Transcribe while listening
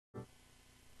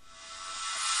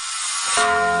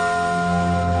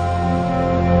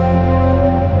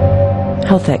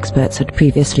Health experts had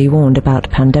previously warned about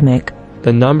pandemic.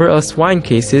 The number of swine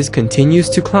cases continues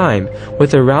to climb,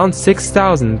 with around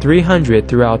 6,300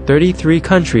 throughout 33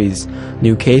 countries.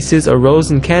 New cases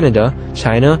arose in Canada,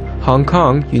 China, Hong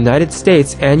Kong, United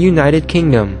States, and United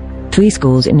Kingdom. 3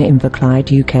 schools in Inverclyde,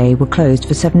 UK were closed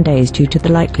for 7 days due to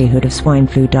the likelihood of swine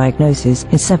flu diagnosis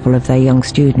in several of their young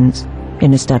students.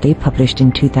 In a study published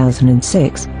in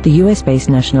 2006, the US-based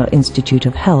National Institute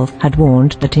of Health had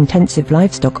warned that intensive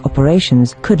livestock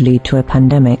operations could lead to a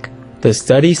pandemic. The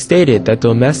study stated that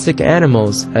domestic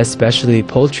animals, especially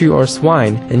poultry or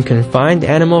swine, in confined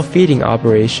animal feeding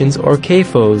operations or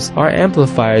CAFOs, are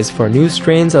amplifiers for new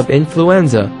strains of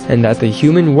influenza, and that the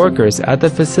human workers at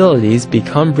the facilities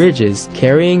become bridges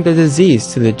carrying the disease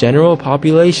to the general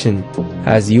population.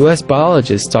 As U.S.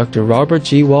 biologist Dr. Robert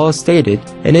G. Wall stated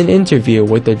in an interview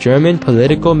with the German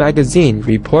political magazine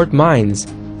Report Minds,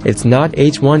 it's not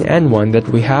H1N1 that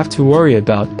we have to worry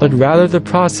about, but rather the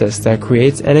process that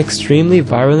creates an extremely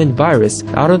virulent virus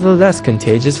out of the less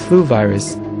contagious flu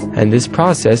virus. And this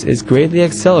process is greatly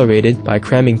accelerated by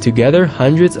cramming together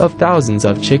hundreds of thousands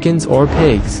of chickens or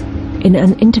pigs. In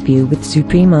an interview with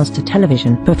Supreme Master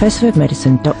Television, Professor of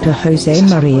Medicine Dr. José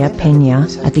María Peña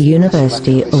at the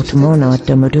University Autónoma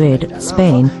de Madrid,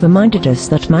 Spain, reminded us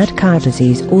that mad cow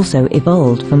disease also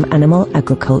evolved from animal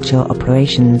agriculture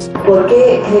operations. ¿Por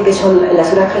qué cree que son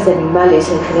las granjas de animales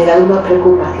en general una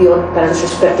preocupación para los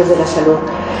expertos de la salud?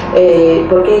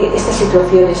 ¿Por qué estas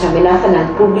situaciones amenazan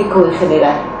al público en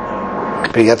general?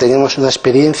 Pero ya tenemos una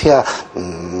experiencia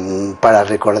para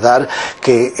recordar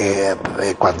que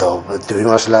cuando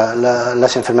tuvimos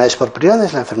las enfermedades por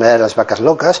priones, la enfermedad de las vacas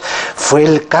locas, fue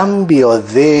el cambio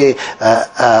de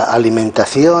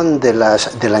alimentación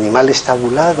del animal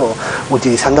estabulado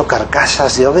utilizando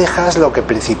carcasas de ovejas lo que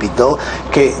precipitó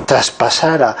que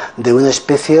traspasara de una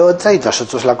especie a otra y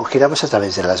nosotros la cogiéramos a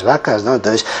través de las vacas, ¿no?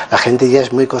 Entonces la gente ya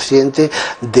es muy consciente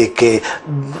de que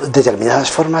determinadas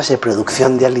formas de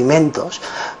producción de alimentos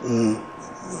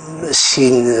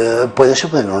pueden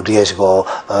suponer un riesgo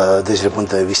desde el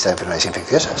punto de vista de enfermedades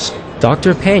infecciosas.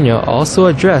 Dr. Peña also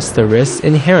addressed the risks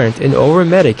inherent in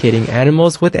over-medicating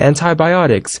animals with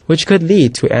antibiotics, which could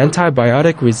lead to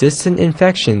antibiotic-resistant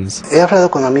infections. He hablado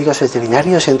con amigos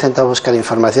veterinarios, he intentado buscar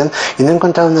información y no he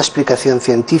encontrado una explicación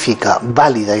científica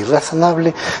válida y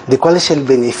razonable de cuál es el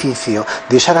beneficio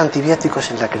de usar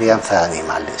antibióticos en la crianza de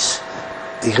animales.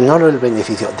 Ignoro el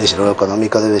beneficio, desde luego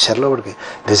económico debe serlo porque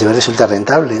les debe resultar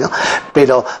rentable, ¿no?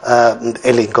 Pero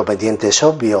el inconveniente es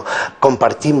obvio.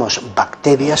 Compartimos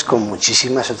bacterias con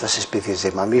muchísimas otras especies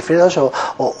de mamíferos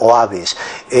o aves.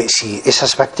 Si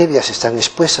esas bacterias están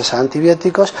expuestas a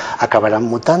antibióticos, acabarán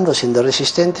mutando, siendo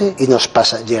resistentes y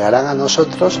llegarán a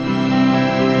nosotros.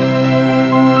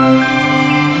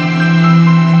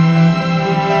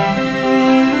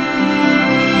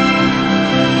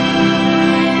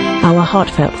 Our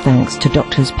heartfelt thanks to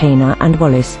Drs. Pena and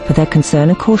Wallace for their concern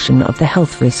and caution of the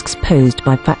health risks posed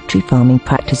by factory farming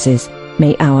practices.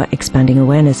 May our expanding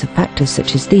awareness of factors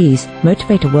such as these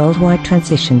motivate a worldwide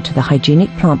transition to the hygienic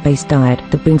plant-based diet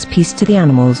that brings peace to the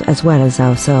animals as well as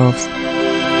ourselves.